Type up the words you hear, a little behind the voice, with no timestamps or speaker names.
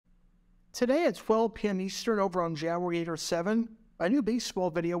Today at 12 p.m. Eastern over on January 8 or 7, a new baseball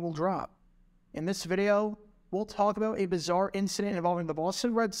video will drop. In this video, we'll talk about a bizarre incident involving the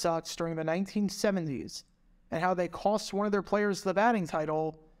Boston Red Sox during the 1970s and how they cost one of their players the batting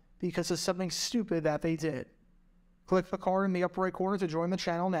title because of something stupid that they did. Click the card in the upper right corner to join the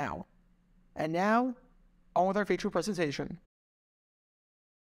channel now. And now, on with our feature presentation.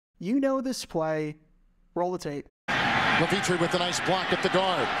 You know this play. Roll the tape. Levitre with a nice block at the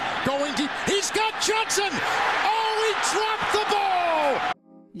guard. Going deep. He's got Johnson! Oh, he dropped the ball!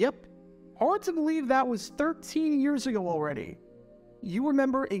 Yep. Hard to believe that was 13 years ago already. You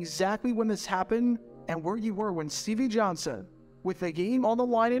remember exactly when this happened and where you were when Stevie Johnson, with the game on the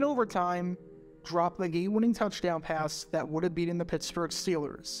line in overtime, dropped the game-winning touchdown pass that would have beaten the Pittsburgh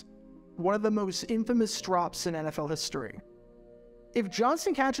Steelers. One of the most infamous drops in NFL history. If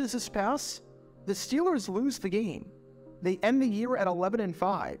Johnson catches this pass, the Steelers lose the game. They end the year at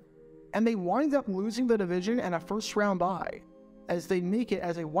 11-5, and they wind up losing the division and a first-round bye, as they make it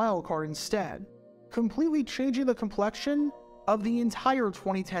as a wild card instead, completely changing the complexion of the entire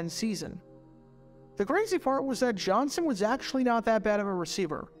 2010 season. The crazy part was that Johnson was actually not that bad of a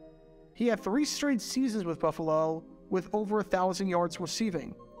receiver. He had 3 straight seasons with Buffalo, with over 1,000 yards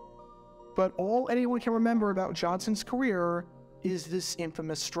receiving. But all anyone can remember about Johnson's career is this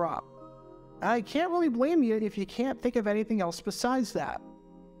infamous drop. I can't really blame you if you can't think of anything else besides that.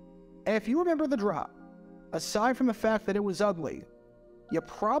 And if you remember the drop, aside from the fact that it was ugly, you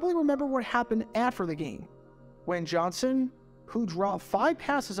probably remember what happened after the game, when Johnson, who dropped 5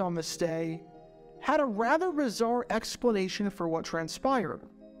 passes on this day, had a rather bizarre explanation for what transpired.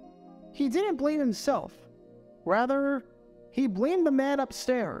 He didn't blame himself. Rather, he blamed the man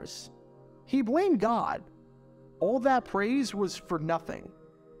upstairs. He blamed God. All that praise was for nothing.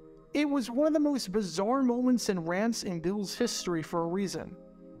 It was one of the most bizarre moments and rants in Bills history for a reason,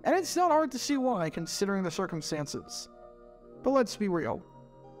 and it's not hard to see why considering the circumstances. But let's be real.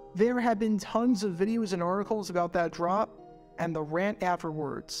 There have been tons of videos and articles about that drop and the rant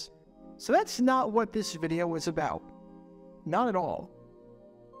afterwards, so that's not what this video is about. Not at all.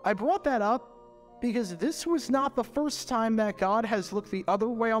 I brought that up because this was not the first time that God has looked the other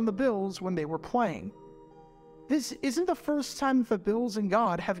way on the Bills when they were playing. This isn't the first time the Bills and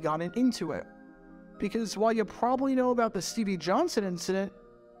God have gotten into it, because while you probably know about the Stevie Johnson incident,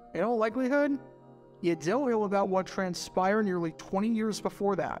 in all likelihood, you don't know about what transpired nearly 20 years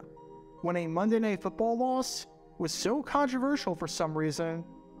before that, when a Monday Night Football loss was so controversial for some reason,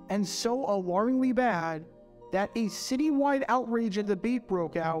 and so alarmingly bad, that a citywide outrage and debate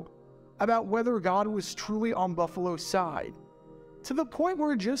broke out about whether God was truly on Buffalo's side, to the point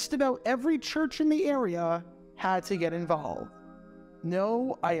where just about every church in the area had to get involved.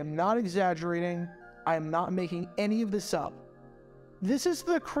 No, I am not exaggerating. I am not making any of this up. This is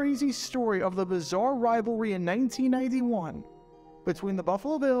the crazy story of the bizarre rivalry in 1991 between the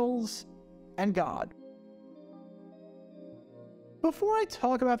Buffalo Bills and God. Before I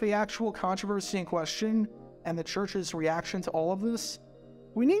talk about the actual controversy in question and the church's reaction to all of this,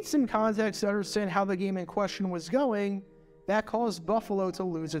 we need some context to understand how the game in question was going that caused Buffalo to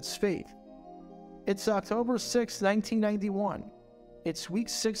lose its faith. It's October 6, 1991. It's week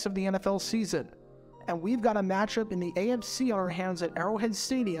 6 of the NFL season, and we've got a matchup in the AFC on our hands at Arrowhead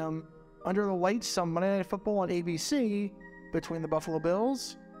Stadium under the lights on Monday Night Football on ABC between the Buffalo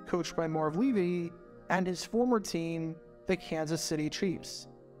Bills, coached by Marv Levy, and his former team, the Kansas City Chiefs.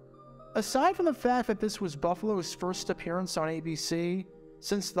 Aside from the fact that this was Buffalo's first appearance on ABC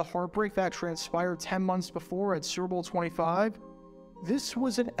since the heartbreak that transpired 10 months before at Super Bowl 25, this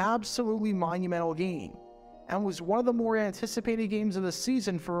was an absolutely monumental game, and was one of the more anticipated games of the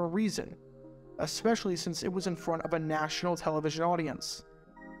season for a reason, especially since it was in front of a national television audience.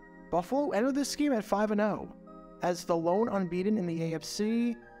 Buffalo entered this game at 5-0, as the lone unbeaten in the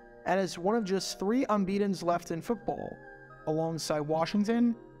AFC, and as one of just 3 unbeatens left in football, alongside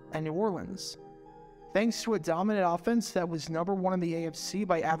Washington and New Orleans. Thanks to a dominant offense that was number 1 in the AFC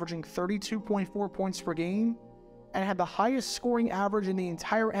by averaging 32.4 points per game, and had the highest scoring average in the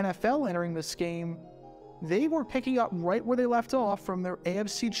entire NFL entering this game, they were picking up right where they left off from their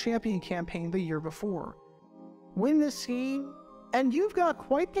AFC champion campaign the year before. Win this game, and you've got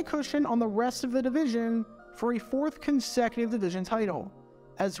quite the cushion on the rest of the division for a 4th consecutive division title,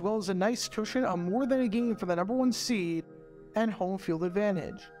 as well as a nice cushion on more than a game for the number 1 seed and home field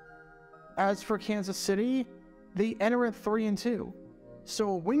advantage. As for Kansas City, they enter at 3-2. So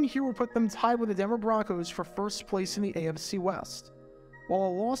a win here would put them tied with the Denver Broncos for first place in the AFC West, while a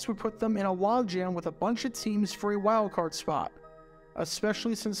loss would put them in a logjam with a bunch of teams for a wildcard spot,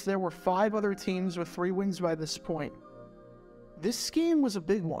 especially since there were 5 other teams with 3 wins by this point. This game was a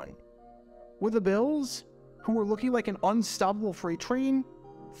big one, Would the Bills, who were looking like an unstoppable freight train,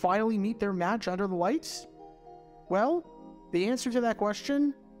 finally meet their match under the lights? Well, the answer to that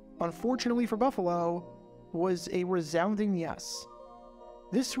question, unfortunately for Buffalo, was a resounding yes.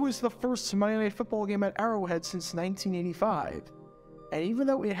 This was the first Monday Night Football game at Arrowhead since 1985, and even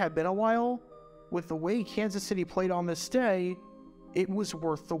though it had been a while, with the way Kansas City played on this day, it was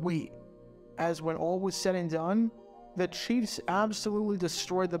worth the wait, as when all was said and done, the Chiefs absolutely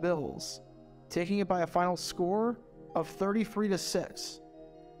destroyed the Bills, taking it by a final score of 33-6.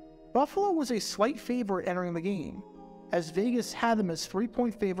 Buffalo was a slight favorite entering the game, as Vegas had them as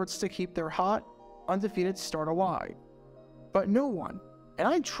 3-point favorites to keep their hot, undefeated start alive. But no one, and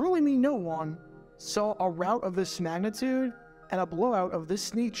I truly mean no one, saw a rout of this magnitude and a blowout of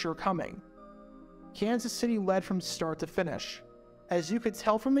this nature coming. Kansas City led from start to finish. As you could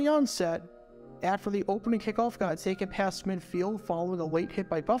tell from the onset, after the opening kickoff got taken past midfield following a late hit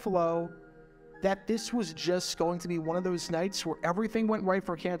by Buffalo, that this was just going to be one of those nights where everything went right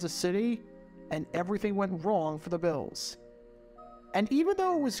for Kansas City and everything went wrong for the Bills. And even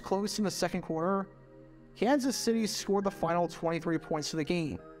though it was close in the second quarter, Kansas City scored the final 23 points of the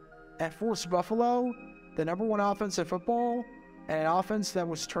game and forced Buffalo, the number one offense in football, and an offense that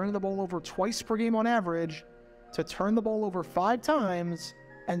was turning the ball over twice per game on average, to turn the ball over 5 times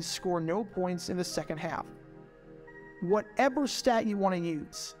and score no points in the second half. Whatever stat you want to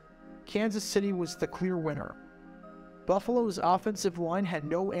use, Kansas City was the clear winner. Buffalo's offensive line had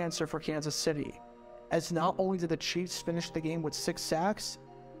no answer for Kansas City, as not only did the Chiefs finish the game with 6 sacks,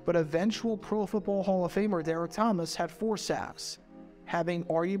 but eventual Pro Football Hall of Famer Derek Thomas had 4 sacks, having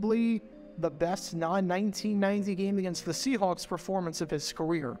arguably the best non-1990 game against the Seahawks performance of his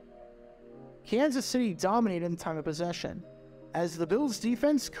career. Kansas City dominated in time of possession, as the Bills'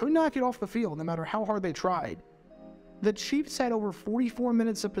 defense could not get off the field no matter how hard they tried. The Chiefs had over 44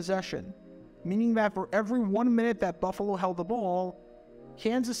 minutes of possession, meaning that for every 1 minute that Buffalo held the ball,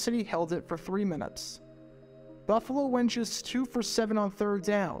 Kansas City held it for 3 minutes. Buffalo went just 2 for 7 on third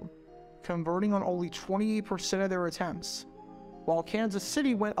down, converting on only 28% of their attempts, while Kansas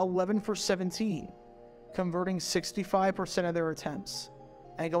City went 11 for 17, converting 65% of their attempts,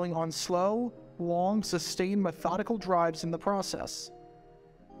 and going on slow, long, sustained, methodical drives in the process.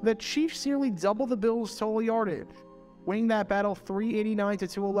 The Chiefs nearly doubled the Bills' total yardage, winning that battle 389 to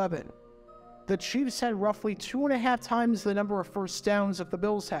 211. The Chiefs had roughly 2.5 times the number of first downs that the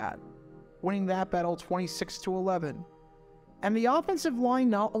Bills had, winning that battle 26 to 11. And the offensive line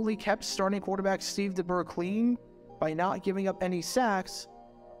not only kept starting quarterback Steve DeBerg clean by not giving up any sacks,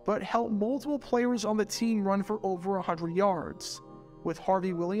 but helped multiple players on the team run for over 100 yards, with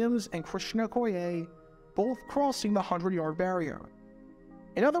Harvey Williams and Christian Okoye both crossing the 100-yard barrier.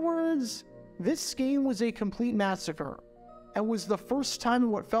 In other words, this game was a complete massacre, and was the first time in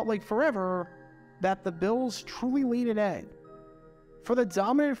what felt like forever that the Bills truly laid an egg. For the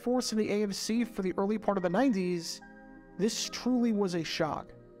dominant force in the AFC for the early part of the 90s, this truly was a shock.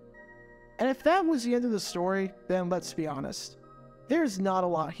 And if that was the end of the story, then let's be honest, there's not a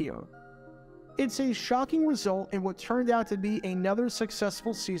lot here. It's a shocking result in what turned out to be another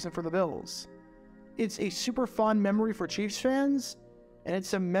successful season for the Bills. It's a super fond memory for Chiefs fans, and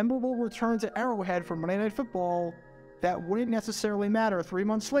it's a memorable return to Arrowhead for Monday Night Football that wouldn't necessarily matter 3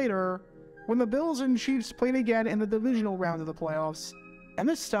 months later when the Bills and Chiefs played again in the divisional round of the playoffs, and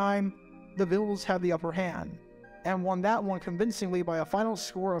this time, the Bills had the upper hand, and won that one convincingly by a final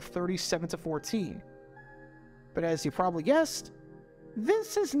score of 37-14. But as you probably guessed,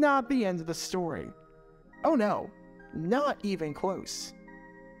 this is not the end of the story. Oh no, not even close.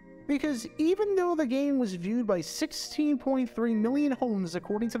 Because even though the game was viewed by 16.3 million homes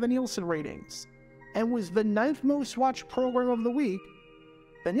according to the Nielsen ratings, and was the 9th most watched program of the week,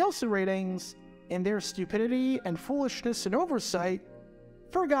 the Nielsen ratings, in their stupidity and foolishness and oversight,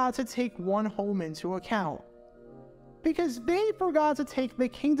 forgot to take one home into account. Because they forgot to take the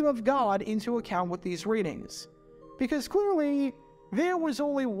kingdom of God into account with these ratings. Because clearly, there was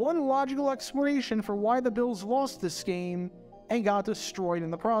only one logical explanation for why the Bills lost this game and got destroyed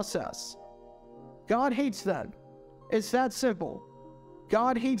in the process. God hates them. It's that simple.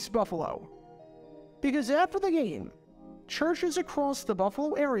 God hates Buffalo. Because after the game, churches across the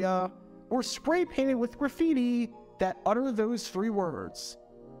Buffalo area were spray painted with graffiti that utter those 3 words: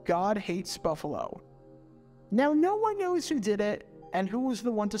 God hates Buffalo. Now, no one knows who did it and who was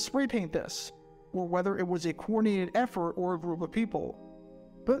the one to spray paint this, or whether it was a coordinated effort or a group of people.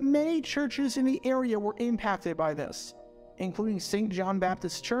 But many churches in the area were impacted by this, including St. John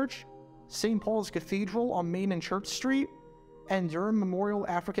Baptist Church, St. Paul's Cathedral on Main and Church Street, and Durham Memorial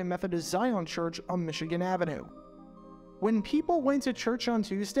African Methodist Zion Church on Michigan Avenue. When people went to church on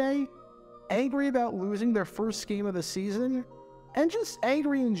Tuesday, angry about losing their first game of the season, and just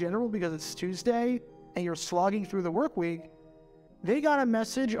angry in general because it's Tuesday and you're slogging through the work week, they got a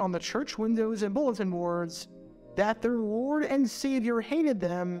message on the church windows and bulletin boards that their Lord and Savior hated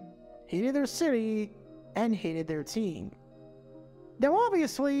them, hated their city, and hated their team. Now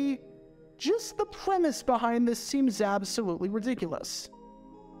obviously, just the premise behind this seems absolutely ridiculous.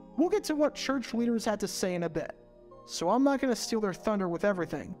 We'll get to what church leaders had to say in a bit, so I'm not going to steal their thunder with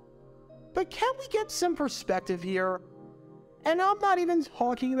everything. But can we get some perspective here? And I'm not even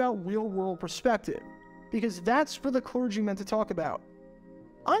talking about real-world perspective, because that's for the clergymen to talk about.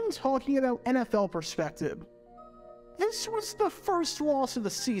 I'm talking about NFL perspective. This was the first loss of the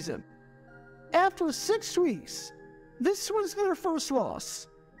season. After 6 weeks, this was their first loss.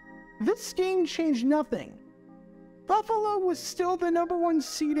 This game changed nothing. Buffalo was still the #1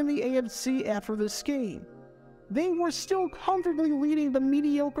 seed in the AFC after this game. They were still comfortably leading the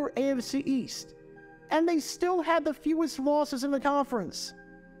mediocre AFC East, and they still had the fewest losses in the conference.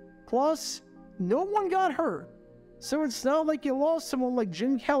 Plus, no one got hurt, so it's not like you lost someone like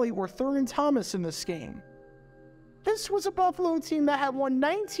Jim Kelly or Thurman Thomas in this game. This was a Buffalo team that had won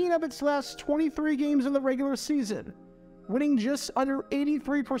 19 of its last 23 games in the regular season, winning just under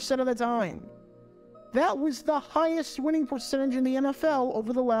 83% of the time. That was the highest winning percentage in the NFL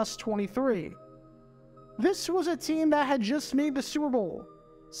over the last 23. This was a team that had just made the Super Bowl,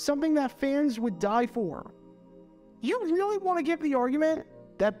 something that fans would die for. You really want to give the argument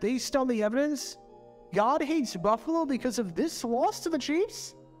that based on the evidence, God hates Buffalo because of this loss to the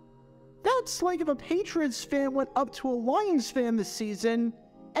Chiefs? That's like if a Patriots fan went up to a Lions fan this season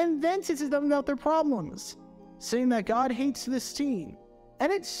and vented to them about their problems, saying that God hates this team,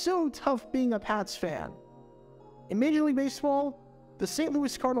 and it's so tough being a Pats fan. In Major League Baseball, the St.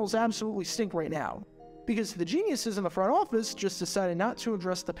 Louis Cardinals absolutely stink right now, because the geniuses in the front office just decided not to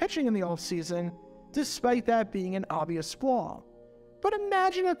address the pitching in the offseason, despite that being an obvious flaw. But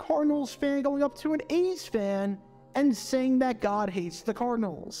imagine a Cardinals fan going up to an A's fan and saying that God hates the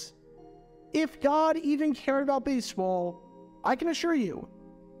Cardinals. If God even cared about baseball, I can assure you,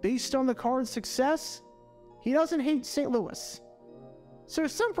 based on the Cards' success, he doesn't hate St. Louis. So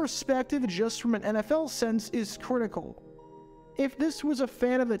some perspective just from an NFL sense is critical. If this was a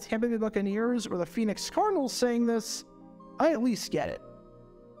fan of the Tampa Bay Buccaneers or the Phoenix Cardinals saying this, I at least get it.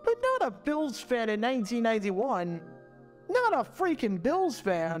 But not a Bills fan in 1991. Not a freaking Bills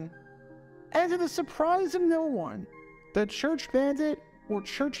fan. And to the surprise of no one, the church bandit or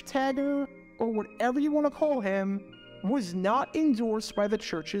church tagger or whatever you want to call him was not endorsed by the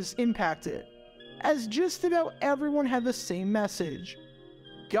churches impacted, as just about everyone had the same message.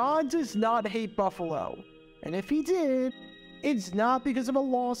 God does not hate Buffalo, and if he did, it's not because of a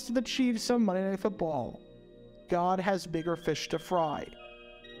loss to the Chiefs on Monday Night Football. God has bigger fish to fry.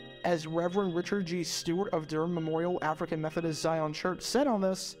 As Reverend Richard G. Stewart of Durham Memorial African Methodist Zion Church said on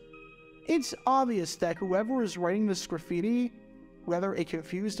this, it's obvious that whoever is writing this graffiti, whether a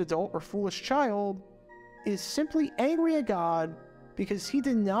confused adult or foolish child, is simply angry at God because he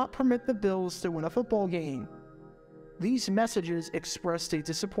did not permit the Bills to win a football game. These messages expressed a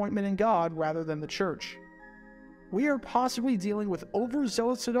disappointment in God rather than the church. We are possibly dealing with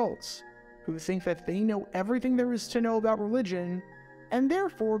overzealous adults who think that they know everything there is to know about religion and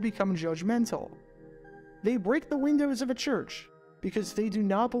therefore become judgmental. They break the windows of a church because they do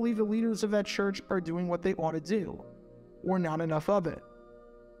not believe the leaders of that church are doing what they ought to do, or not enough of it.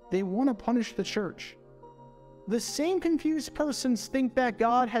 They want to punish the church. The same confused persons think that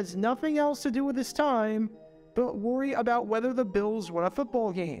God has nothing else to do with his time but worry about whether the Bills win a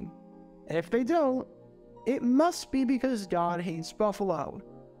football game. And if they don't, it must be because God hates Buffalo.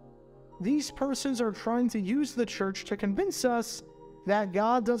 These persons are trying to use the church to convince us that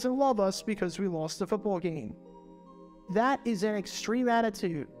God doesn't love us because we lost the football game. That is an extreme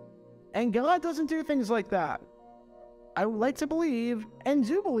attitude, and God doesn't do things like that. I would like to believe, and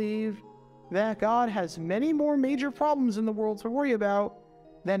do believe, that God has many more major problems in the world to worry about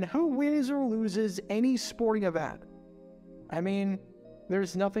than who wins or loses any sporting event. I mean,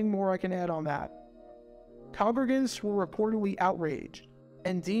 there's nothing more I can add on that. Congregants were reportedly outraged,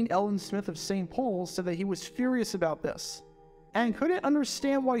 and Dean Ellen Smith of St. Paul's said that he was furious about this, and couldn't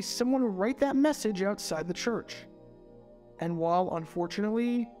understand why someone would write that message outside the church. And while,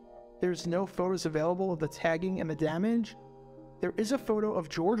 unfortunately, there's no photos available of the tagging and the damage, there is a photo of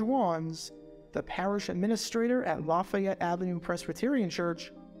George Wands, the parish administrator at Lafayette Avenue Presbyterian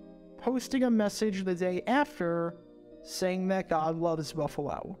Church, posting a message the day after saying that God loves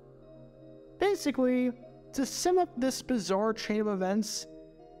Buffalo. Basically, to sum up this bizarre chain of events,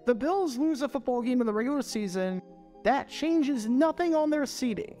 the Bills lose a football game in the regular season that changes nothing on their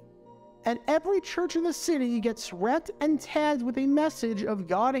seeding. and every church in the city gets wrapped and tagged with a message of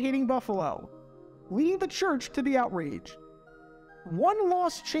God-hating Buffalo, leading the church to be outraged. One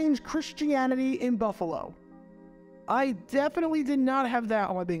loss changed Christianity in Buffalo. I definitely did not have that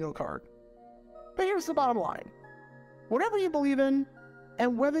on my bingo card. But here's the bottom line. Whatever you believe in,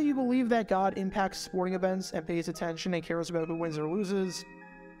 and whether you believe that God impacts sporting events and pays attention and cares about who wins or loses,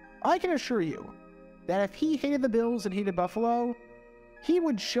 I can assure you that if he hated the Bills and hated Buffalo, he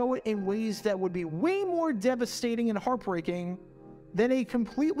would show it in ways that would be way more devastating and heartbreaking than a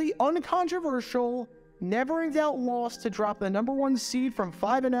completely uncontroversial, never-in-doubt loss to drop the number 1 seed from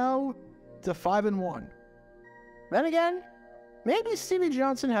 5-0 to 5-1. Then again, maybe Stevie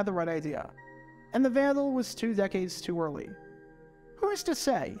Johnson had the right idea, and the Vandal was 2 decades too early. Who is to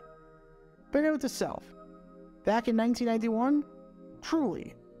say? But note to self, back in 1991,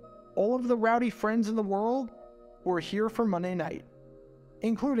 truly, all of the rowdy friends in the world were here for Monday night,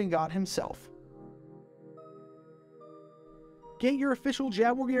 including God himself. Get your official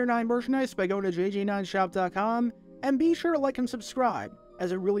Jaguar Gator 9 merchandise by going to jj9shop.com, and be sure to like and subscribe,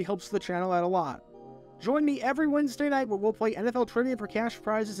 as it really helps the channel out a lot. Join me every Wednesday night where we'll play NFL Trivia for cash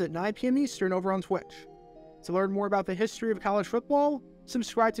prizes at 9 p.m. Eastern over on Twitch. To learn more about the history of college football,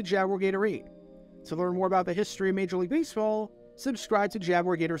 subscribe to Jaguar Gator 8. To learn more about the history of Major League Baseball, subscribe to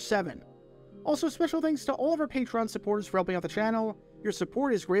Jaguar Gator 7. Also, special thanks to all of our Patreon supporters for helping out the channel. Your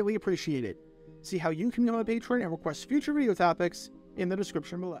support is greatly appreciated. See how you can become a patron and request future video topics in the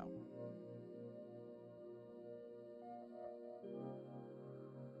description below.